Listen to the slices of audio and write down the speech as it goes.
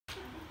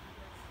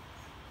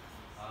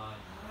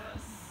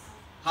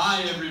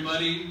Hi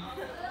everybody!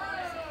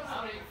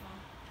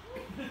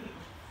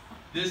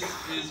 This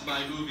is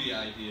my movie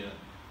idea.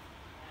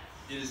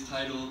 It is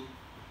titled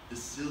The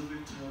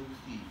Silver-Tongued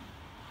Thief.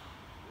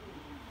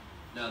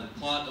 Now the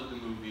plot of the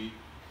movie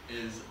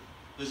is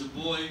there's a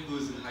boy who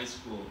is in high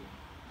school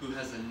who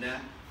has a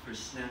knack for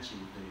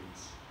snatching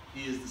things.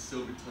 He is the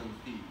silver-tongued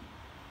thief.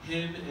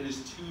 Him and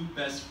his two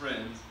best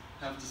friends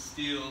have to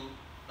steal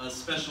a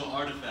special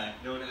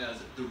artifact known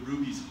as the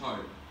Ruby's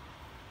Heart,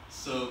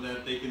 so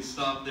that they can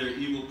stop their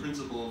evil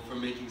principal from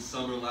making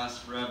summer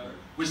last forever.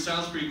 Which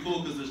sounds pretty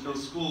cool because there's no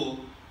school,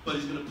 but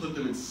he's going to put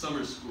them in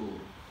summer school.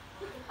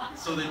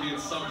 So they'd be in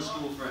summer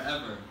school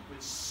forever,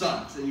 which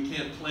sucks, and you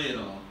can't play it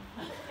all.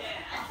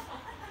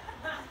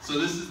 So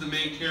this is the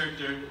main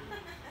character.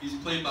 He's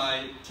played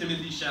by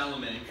Timothy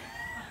Chalamet,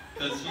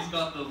 because he's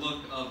got the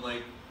look of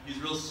like, he's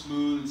real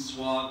smooth and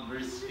suave and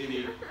very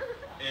skinny,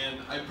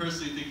 and I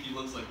personally think he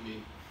looks like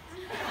me.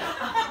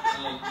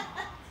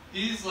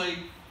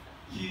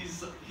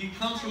 He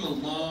comes from a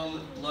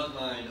long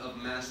bloodline of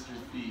master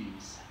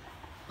thieves,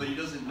 but he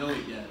doesn't know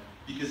it yet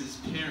because his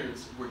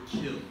parents were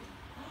killed.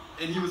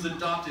 And he was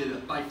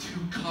adopted by two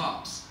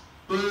cops.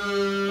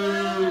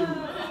 Boom!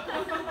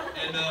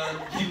 And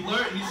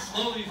he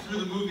slowly through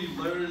the movie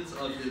learns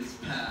of his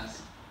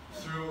past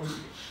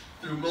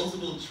through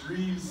multiple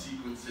dream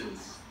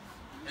sequences.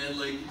 And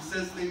like he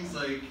says things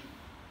like,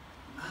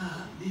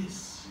 "Ah,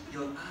 miss,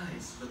 your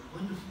eyes look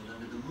wonderful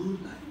under the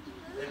moonlight."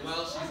 And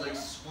while she's like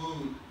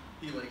swooned,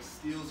 he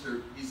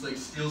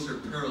steals her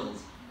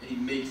pearls and he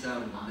makes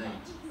out in the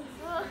night.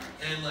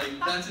 And like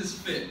that's his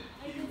fit.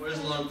 He wears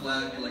long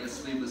black and like a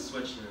sleeveless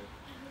sweatshirt.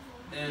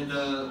 And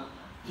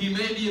he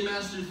may be a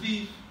master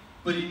thief,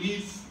 but he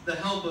needs the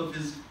help of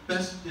his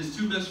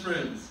two best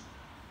friends.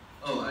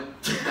 Oh,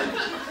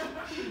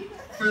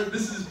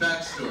 this is his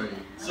backstory.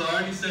 So I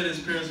already said his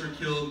parents were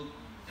killed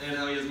and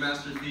how he has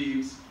master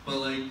thieves, but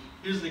like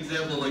here's an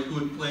example of like who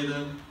would play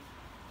them.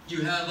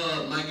 You have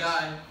my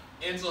guy,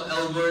 Ansel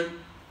Elgort,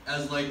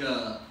 as like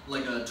a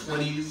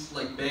 20s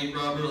like bank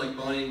robber like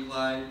Bonnie and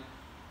Clyde.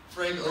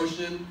 Frank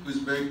Ocean, who's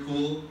very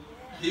cool,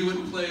 he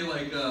would play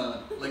like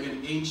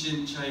an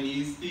ancient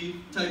Chinese thief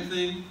type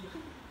thing.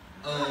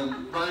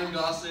 Ryan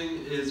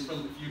Gosling is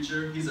from the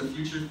future. He's a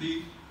future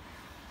thief.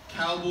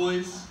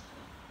 Cowboys.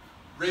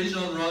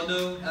 Rajon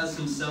Rondo as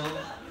himself.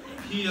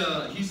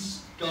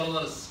 He's got a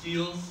lot of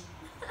steals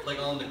like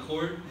on the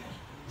court.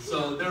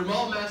 So they're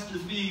all master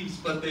thieves,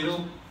 but they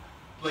don't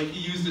he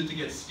used it to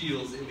get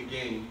steals in the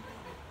game.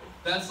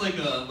 That's like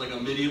a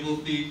medieval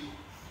thief.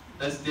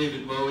 That's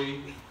David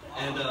Bowie.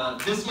 And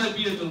this might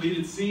be a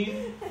deleted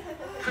scene.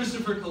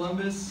 Christopher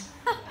Columbus.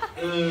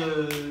 Not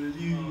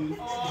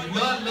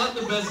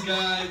the best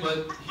guy,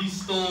 but he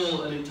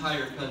stole an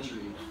entire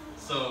country.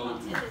 So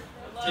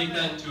take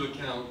that into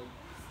account.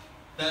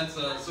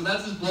 So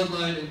that's his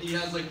bloodline, and he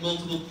has like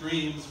multiple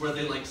dreams where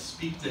they like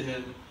speak to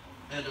him,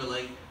 and they're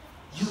like,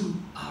 "You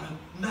are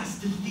a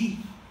master thief.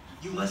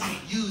 You must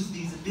use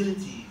these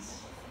abilities."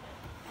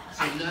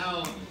 So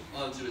now,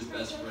 on to his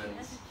best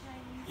friends.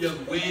 You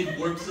have Wade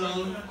Warp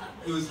Zone,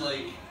 who's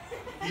like,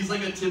 he's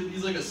like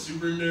a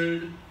super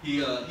nerd.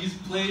 He's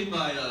played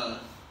by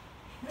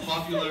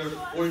popular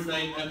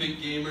Fortnite epic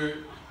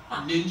gamer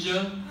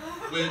Ninja,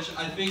 which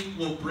I think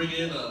will bring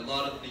in a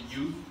lot of the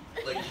youth.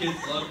 Like kids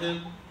love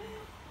him.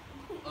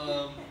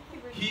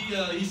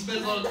 He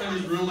spends a lot of time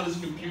in his room on his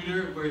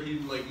computer where he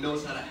like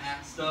knows how to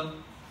hack stuff.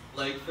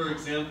 Like for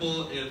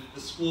example, if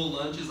the school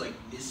lunch is like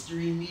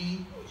mystery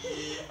meat,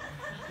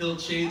 he'll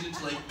change it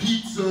to like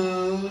pizza,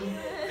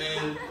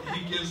 and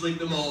he gives like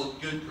them all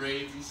good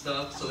grades and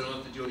stuff, so they don't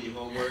have to do any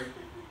homework.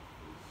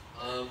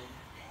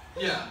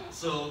 Yeah,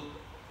 so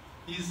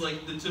he's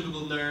like the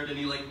typical nerd, and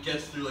he like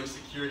gets through like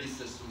security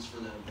systems for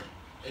them,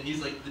 and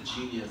he's like the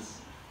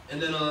genius.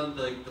 And then on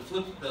like the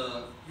flip,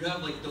 you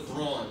have like the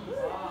Brawn,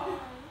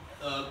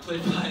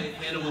 played by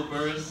Hannibal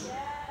Buress,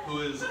 who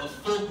is a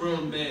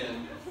full-grown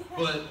man,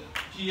 but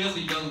he has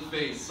a young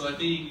face, so I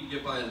think he can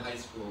get by in high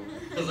school.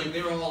 Because like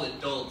they were all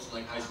adults in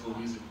like High School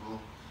Musical.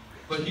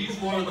 But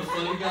he's more of the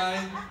funny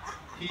guy.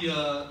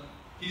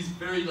 He's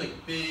very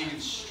like big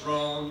and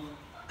strong.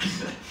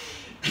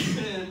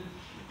 And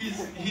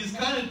he's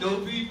kind of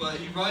dopey, but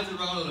he rides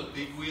around on a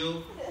big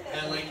wheel,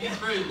 and like he's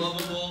very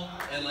lovable,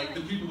 and like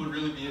the people would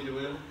really be into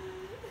him.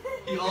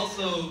 He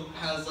also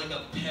has like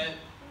a pet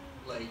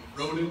like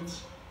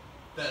rodent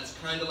that's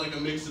kind of like a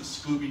mix of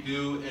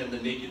Scooby-Doo and the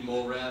Naked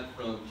Mole Rat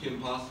from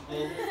Kim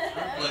Possible.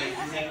 Like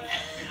he's like,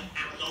 "I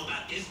don't know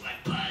about this one,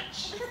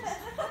 Punch."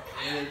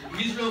 And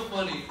he's real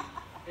funny.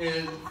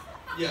 And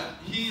yeah,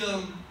 he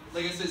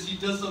like I said, he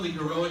does something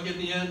heroic at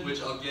the end,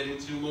 which I'll get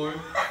into more.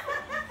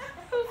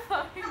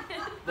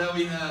 Now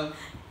we have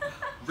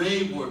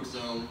Ray Warp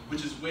Zone,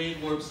 which is Wade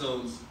Warp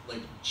Zone's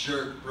like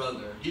jerk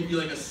brother. He'd be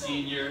like a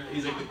senior.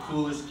 He's like the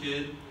coolest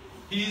kid.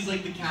 He's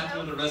like the captain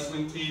of the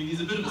wrestling team.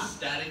 He's a bit of a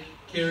static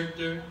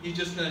character. He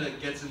just kind of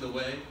gets in the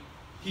way.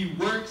 He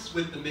works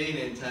with the main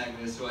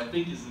antagonist, who I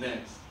think is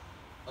next.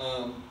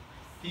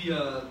 He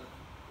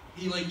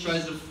like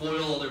tries to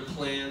foil all their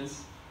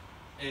plans,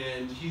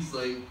 and he's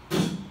like,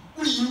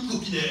 "What are you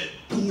looking at,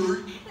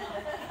 dork?"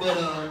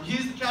 But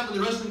he's the captain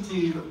of the wrestling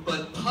team,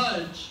 but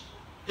Pudge,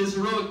 his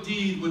heroic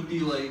deed would be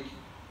like,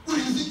 "Where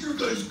do you think your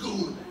guy's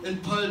going?"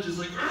 And Pudge is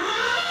like,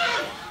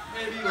 "Ah!"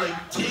 And he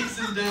like takes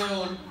him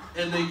down,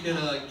 and they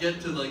can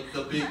get to like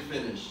the big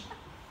finish.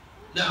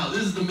 Now,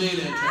 this is the main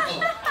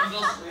antagonist.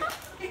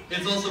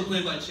 It's also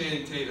played by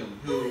Channing Tatum,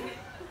 who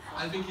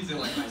I think he's in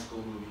like high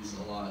school movies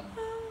a lot.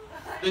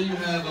 Then you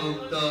have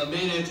the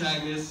main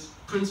antagonist,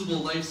 Principal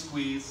Life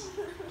Squeeze,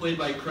 played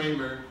by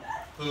Kramer,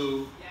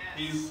 who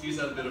he's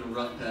had a bit of a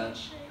rough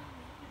patch.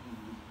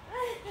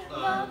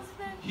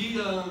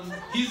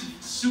 He's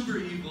super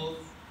evil.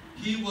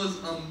 He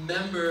was a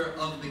member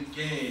of the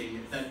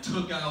gang that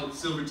took out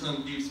Silver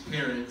Tongue Thief's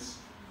parents,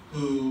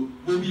 who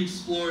will be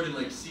explored in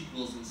like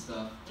sequels and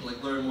stuff to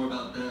like learn more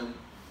about them.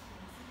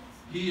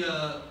 He's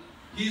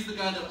the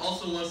guy that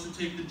also wants to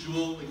take the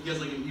jewel. Like he has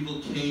like an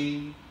evil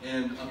cane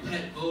and a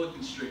pet boa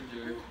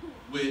constrictor,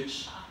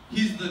 which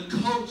he's the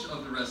coach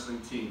of the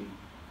wrestling team,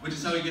 which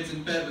is how he gets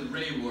in bed with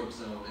Ray Warp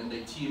Zone and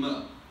they team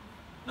up.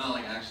 Not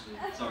like actually,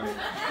 sorry.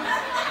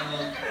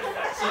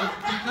 So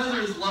because of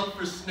his love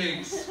for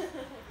snakes,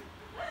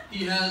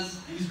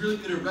 he's really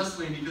good at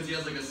wrestling because he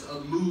has like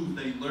a move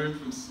that he learned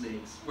from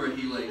snakes where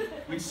he like,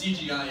 with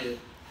CGI it,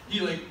 he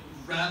like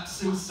wraps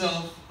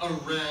himself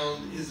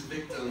around his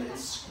victim and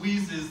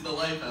squeezes the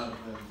life out of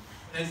him.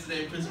 Hence the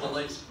name Principal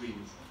Life Squeeze.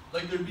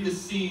 Like there'd be a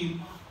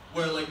scene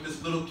where like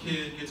this little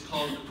kid gets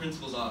called to the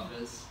principal's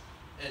office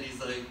and he's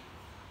like,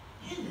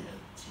 "Hello,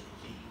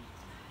 Timothy."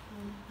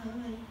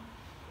 "Hi."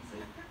 He's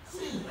like,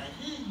 "So, I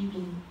heard you've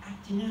been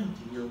acting out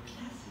in your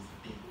classes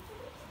a bit.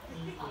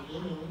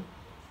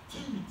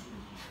 Tell me, Timothy,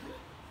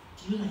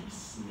 do you like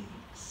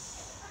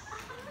snakes?"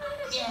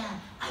 "Yeah,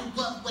 I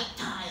love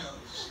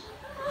reptiles."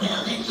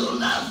 "Well, then you'll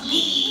love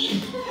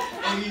me."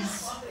 And he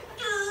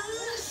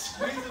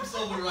squeezes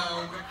himself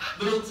around.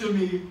 Little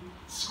Timmy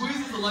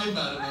squeezes the life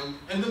out of him,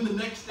 and then the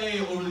next day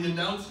over the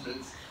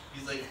announcements,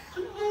 he's like,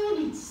 "Good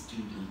morning,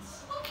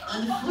 students.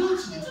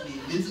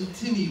 Unfortunately, little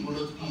Timmy will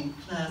not be in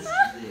class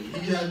today.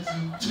 He had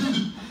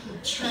to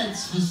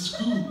transfer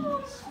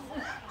schools."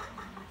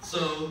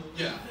 So,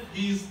 yeah,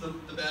 he's the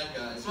bad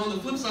guy. So on the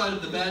flip side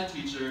of the bad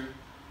teacher,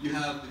 you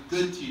have the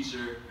good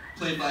teacher,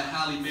 played by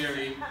Halle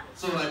Berry,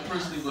 someone I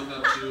personally look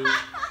up to.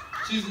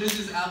 She's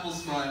Mrs.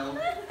 Applesmile,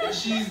 and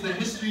she's the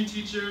history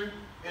teacher,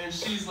 and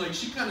she's like,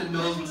 she kind of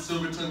knows what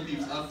Silver Tongue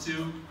Thief's up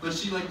to, but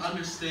she like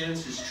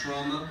understands his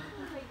trauma.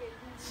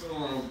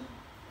 So,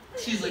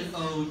 she's like,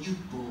 "Oh, you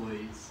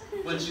boys."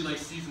 When she like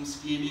sees him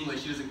scheming, like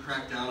she doesn't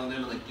crack down on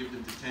them and like give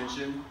them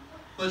detention.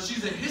 But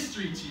she's a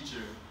history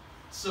teacher.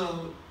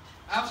 So,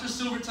 after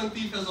Silver Tongue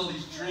Thief has all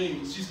these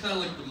dreams, she's kind of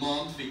like the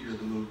mom figure of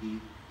the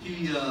movie.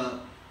 He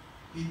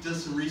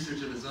does some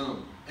research of his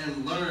own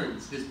and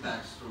learns his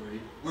backstory,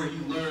 where he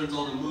learns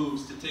all the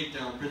moves to take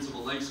down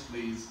Principal Life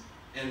Squeeze,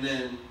 and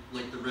then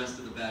like the rest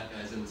of the bad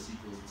guys in the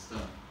sequels and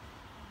stuff.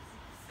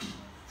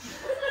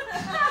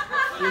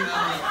 So you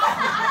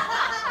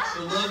have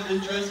the love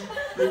interest,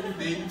 freaking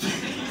baby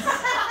face,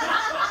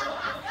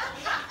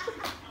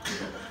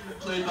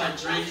 played by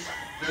Drake's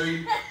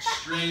very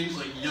strange,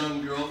 like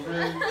young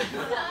girlfriend.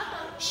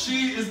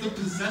 She is the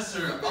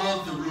possessor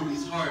of the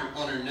ruby's heart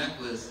on her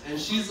necklace, and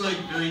she's like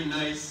very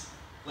nice,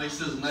 like she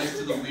says nice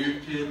to the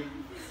weird kid.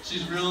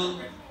 She's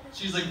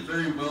like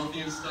very wealthy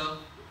and stuff.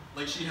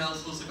 Like she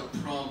has like a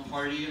prom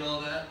party and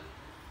all that.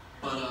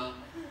 But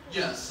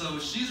yeah, so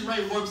she's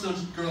Ray Warp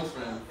Zone's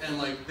girlfriend, and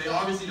like they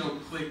obviously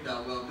don't click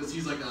that well because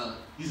he's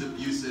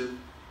abusive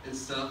and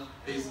stuff.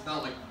 He's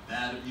not like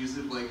bad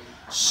abusive, like,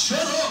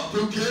 "Shut up,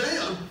 okay?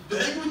 I'm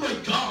begging with my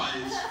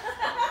guys."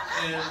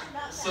 And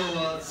so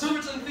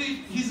Silver Tongue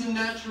Thief, he's a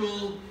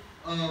natural,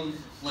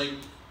 like,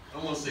 I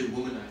don't want to say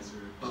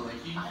womanizer, but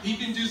like he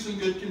can do some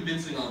good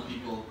convincing on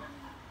people.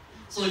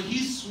 So like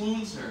he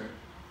swoons her,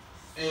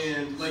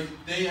 and like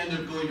they end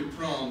up going to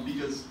prom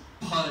because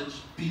Pudge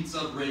beats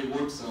up Ray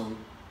Warp Zone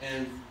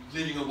and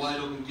leaving a wide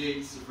open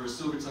gate for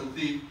Silver Tongue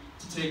Thief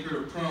to take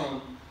her to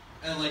prom.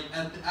 And like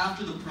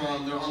after the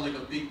prom, they're on like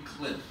a big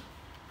cliff,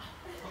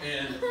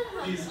 and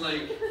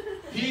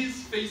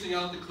he's facing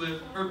out the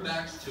cliff, her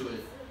back's to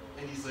it,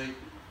 and he's like,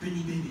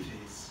 "Brittany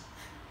Babyface,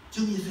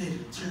 do me a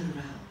favor and turn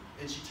around."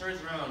 And she turns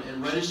around,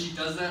 and right as she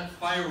does that,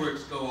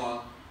 fireworks go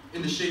off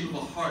in the shape of a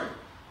heart,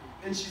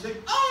 and she's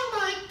like, "Oh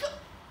my God,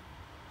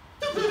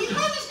 the ruby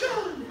heart is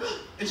gone!"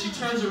 And she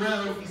turns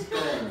around, he's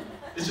gone.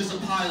 It's just a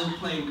pile of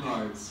playing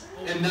cards.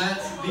 And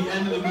that's the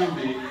end of the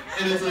movie.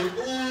 And it's like,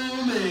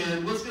 oh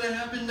man, what's gonna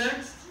happen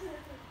next?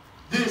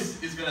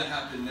 This is gonna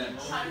happen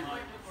next.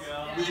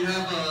 We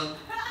have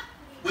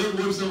Wade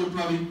Warp Zone would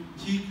probably,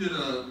 he could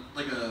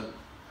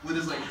with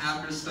his like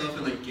hacker stuff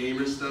and like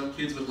gamer stuff,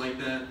 kids would like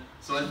that.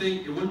 So I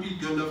think it wouldn't be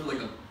good enough for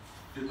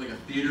like a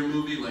theater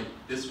movie like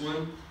this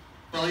one.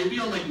 But like, it'd be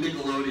on like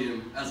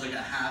Nickelodeon as like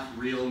a half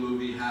real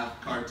movie,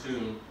 half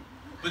cartoon.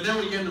 But then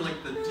we get into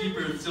like the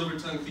deeper Silver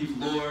Tongue Thief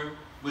lore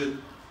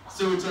with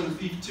Silver Tongue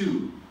Thief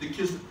 2, The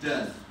Kiss of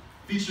Death,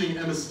 featuring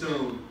Emma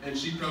Stone, and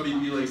she'd probably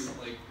be like,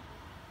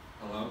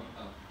 hello?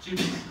 Oh.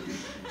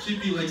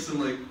 She'd be like some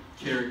like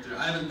character.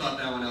 I haven't thought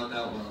that one out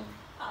that well.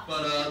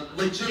 But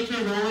like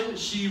J.K. Rowling,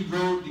 she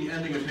wrote the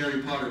ending of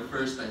Harry Potter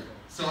first, I think.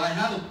 So I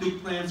have a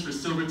big plans for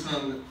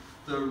Silvertongue,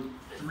 the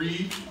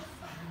 3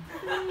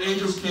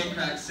 Angels Can't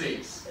Crack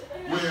Safes,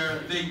 where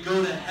they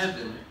go to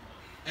heaven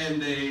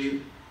and they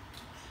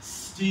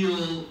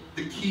steal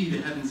the key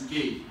to Heaven's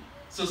Gate.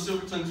 So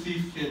Silvertongue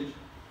Thief can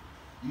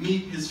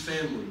meet his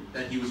family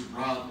that he was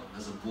robbed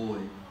as a boy.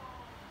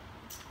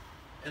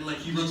 And like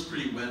he looks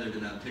pretty weathered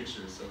in that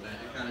picture, so that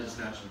it kind of just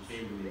naturally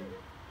came to me.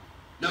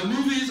 Now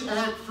movies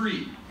aren't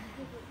free.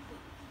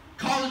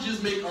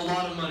 Colleges make a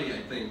lot of money,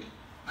 I think.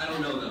 I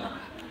don't know though.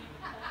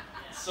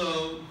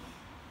 So,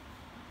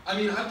 I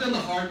mean, I've done the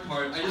hard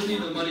part. I just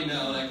need the money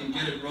now and I can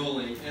get it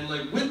rolling. And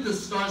like with the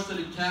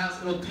star-studded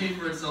cast, it'll pay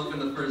for itself in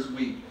the first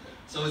week.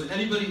 So is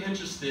anybody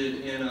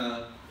interested in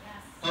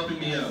helping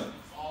me out?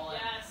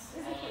 Yes.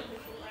 We need to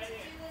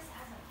do this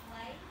as a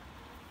play,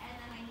 and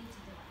then I need to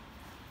do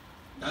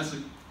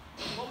it.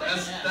 We'll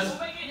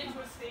make it into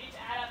a stage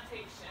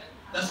adaptation.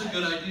 That's a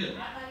good idea. I'm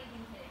not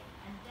even kidding.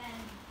 And then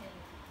we can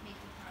make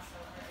the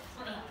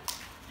crossover.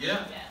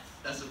 Yeah, Yes.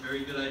 that's a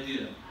very good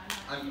idea.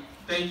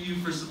 Thank you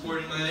for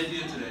supporting my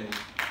idea today.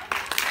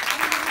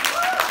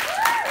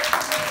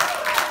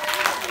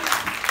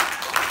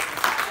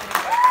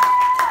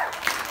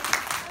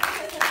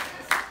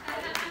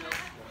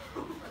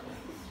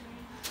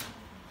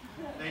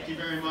 Thank you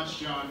very much,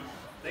 John.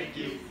 Thank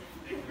you.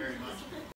 Thank you very much.